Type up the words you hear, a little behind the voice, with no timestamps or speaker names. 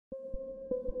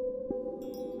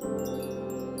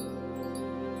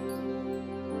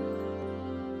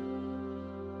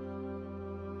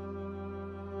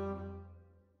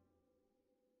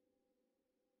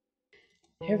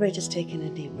Everybody just taking a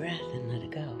deep breath and let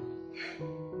it go.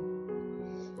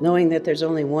 Knowing that there's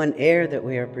only one air that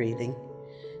we are breathing.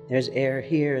 There's air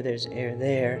here, there's air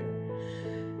there.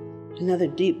 Another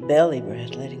deep belly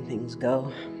breath, letting things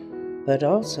go. But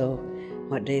also,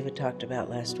 what David talked about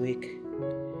last week,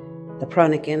 the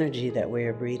pranic energy that we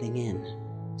are breathing in.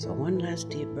 So one last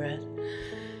deep breath.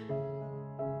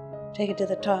 Take it to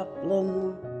the top a little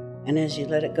more. And as you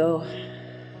let it go,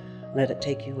 let it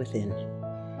take you within.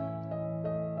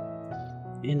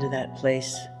 Into that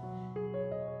place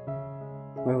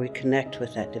where we connect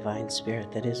with that divine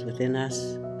spirit that is within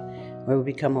us, where we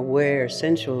become aware,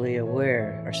 sensually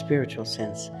aware, our spiritual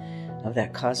sense of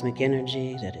that cosmic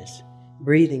energy that is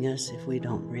breathing us if we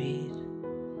don't breathe,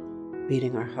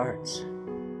 beating our hearts,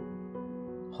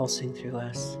 pulsing through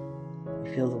us.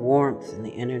 We feel the warmth and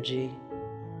the energy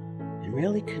and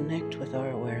really connect with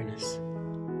our awareness,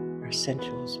 our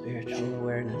sensual spiritual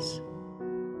awareness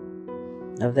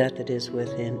of that is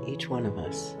within each one of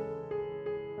us.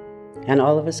 And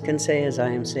all of us can say, as I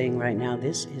am saying right now,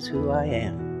 this is who I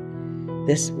am.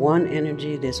 This one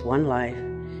energy, this one life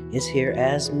is here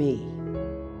as me,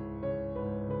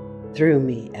 through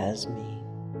me as me.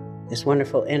 This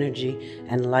wonderful energy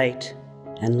and light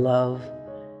and love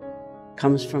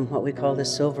comes from what we call the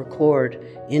silver cord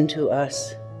into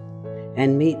us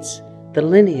and meets the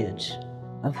lineage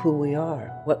of who we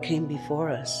are, what came before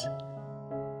us.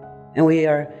 And we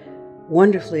are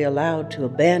wonderfully allowed to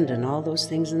abandon all those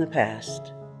things in the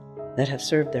past that have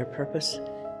served their purpose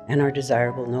and are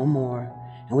desirable no more.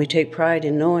 And we take pride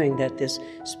in knowing that this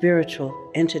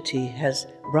spiritual entity has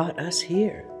brought us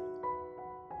here.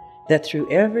 That through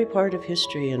every part of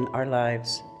history in our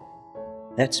lives,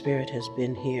 that spirit has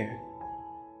been here.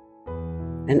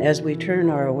 And as we turn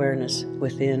our awareness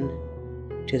within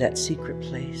to that secret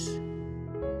place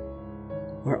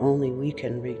where only we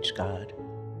can reach God,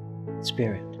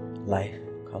 spirit, life,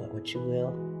 call it what you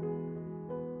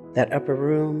will, that upper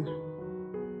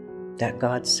room, that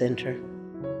God center.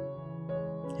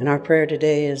 And our prayer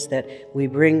today is that we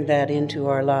bring that into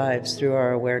our lives through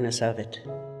our awareness of it.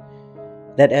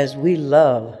 That as we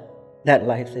love that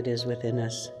life that is within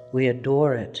us, we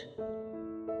adore it.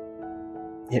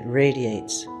 It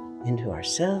radiates into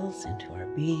ourselves, into our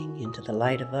being, into the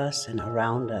light of us and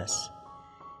around us,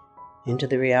 into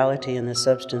the reality and the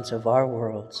substance of our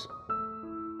worlds.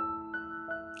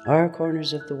 Our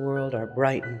corners of the world are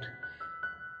brightened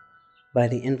by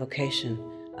the invocation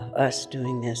of us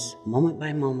doing this moment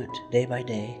by moment, day by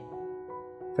day.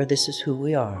 For this is who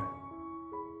we are,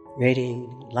 radiating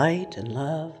light and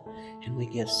love, and we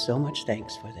give so much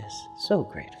thanks for this. So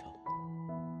grateful.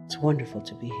 It's wonderful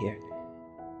to be here.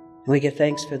 And we give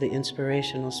thanks for the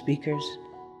inspirational speakers.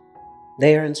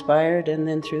 They are inspired, and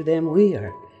then through them we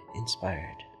are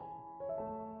inspired.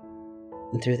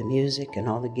 And through the music and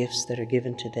all the gifts that are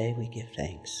given today, we give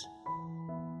thanks.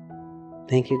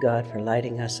 Thank you, God, for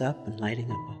lighting us up and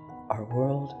lighting up our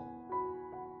world,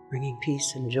 bringing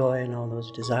peace and joy and all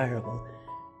those desirable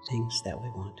things that we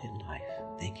want in life.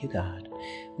 Thank you, God.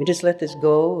 We just let this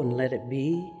go and let it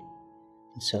be,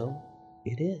 and so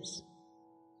it is.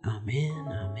 Amen,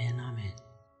 amen, amen.